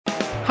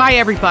Hi,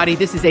 everybody.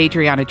 This is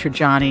Adriana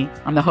Trajani.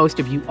 I'm the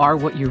host of You Are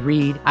What You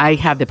Read. I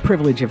have the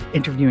privilege of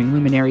interviewing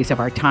luminaries of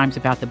our times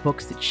about the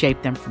books that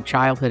shaped them from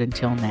childhood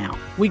until now.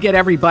 We get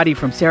everybody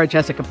from Sarah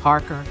Jessica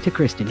Parker to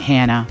Kristen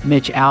Hanna,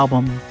 Mitch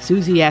Albom,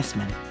 Susie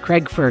Essman,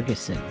 Craig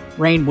Ferguson,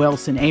 Rainn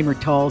Wilson, Amor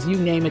Tolls, you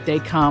name it, they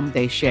come,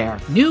 they share.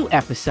 New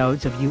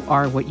episodes of You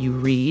Are What You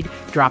Read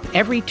drop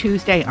every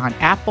Tuesday on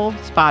Apple,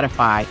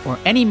 Spotify, or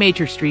any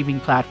major streaming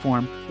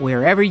platform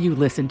wherever you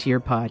listen to your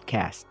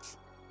podcasts.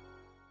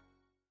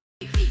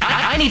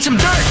 I need some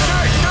dirt.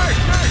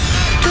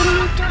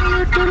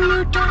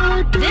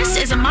 This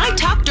is a My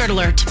Talk Dirt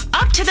Alert.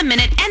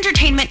 Up-to-the-minute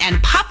entertainment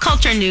and pop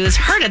culture news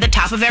heard at the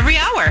top of every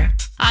hour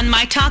on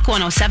My Talk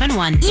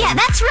 107.1. Yeah,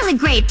 that's really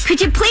great.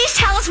 Could you please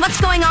tell us what's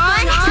going on?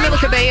 Camila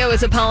Cabello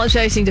is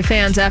apologizing to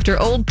fans after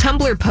old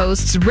Tumblr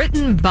posts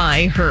written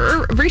by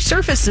her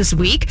resurfaced this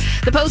week.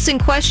 The posts in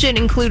question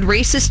include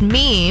racist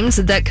memes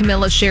that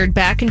Camila shared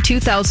back in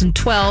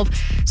 2012,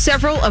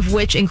 several of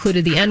which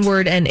included the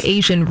N-word and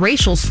Asian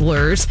racial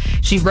slurs.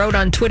 She wrote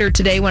on Twitter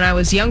today, "When I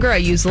was younger, I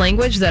used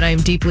language that I am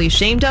deeply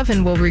ashamed of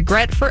and will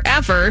regret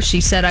forever." She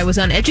said, "I was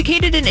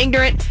uneducated and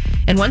ignorant,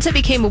 and once I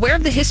became aware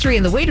of the history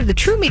and the weight of the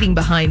true meaning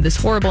behind this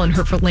horrible and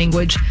hurtful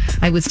language,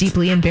 I was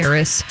deeply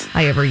embarrassed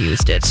I ever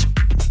used it."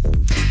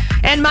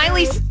 And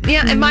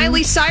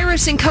Miley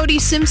Cyrus and Cody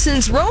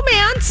Simpson's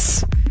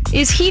romance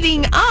is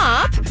heating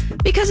up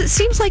because it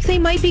seems like they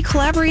might be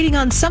collaborating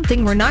on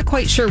something. We're not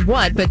quite sure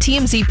what, but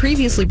TMZ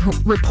previously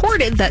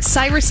reported that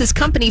Cyrus's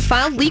company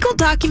filed legal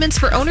documents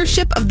for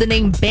ownership of the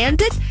name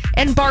Bandit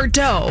and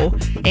Bardot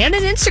and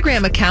an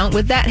Instagram account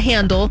with that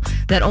handle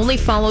that only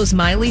follows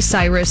Miley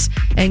Cyrus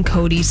and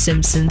Cody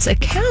Simpson's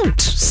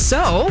account.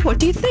 So, what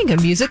do you think? A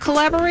music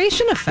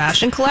collaboration? A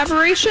fashion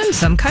collaboration?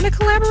 Some kind of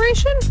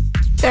collaboration?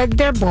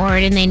 They're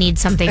bored and they need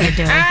something to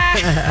do.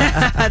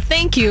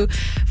 Thank you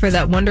for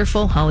that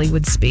wonderful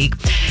Hollywood speak.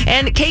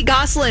 And Kate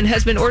Gosselin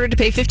has been ordered to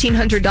pay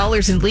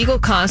 $1,500 in legal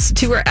costs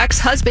to her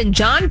ex-husband,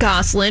 John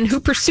Gosselin, who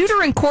pursued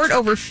her in court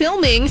over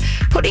filming,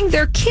 putting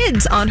their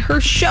kids on her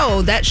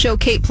show. That show,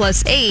 Kate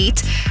Plus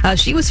 8.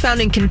 She was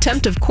found in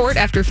contempt of court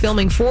after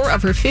filming 4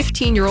 of her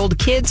 15-year-old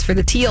kids for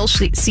the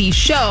TLC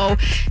show.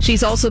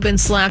 She's also been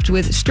slapped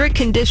with strict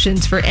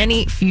conditions for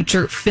any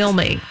future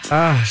filming.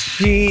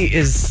 She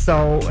is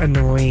so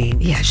annoying.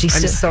 Yeah, I'm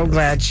so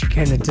glad she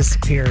kind of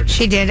disappeared.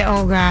 She did.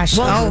 Oh, gosh.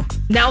 Well,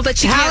 now that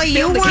she Holly, can't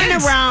film you the weren't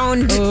kids.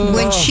 around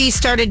when she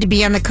started to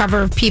be on the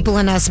cover of People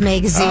in Us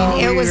magazine.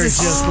 It was a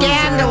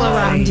scandal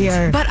around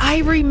here. But I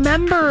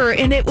remember,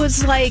 and it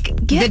was like...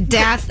 The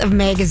death of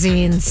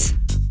magazines.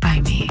 I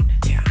mean,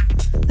 yeah.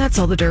 That's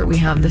all the dirt we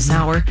have this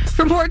hour.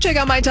 For more, check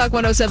out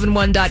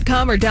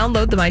MyTalk1071.com or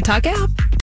download the MyTalk app.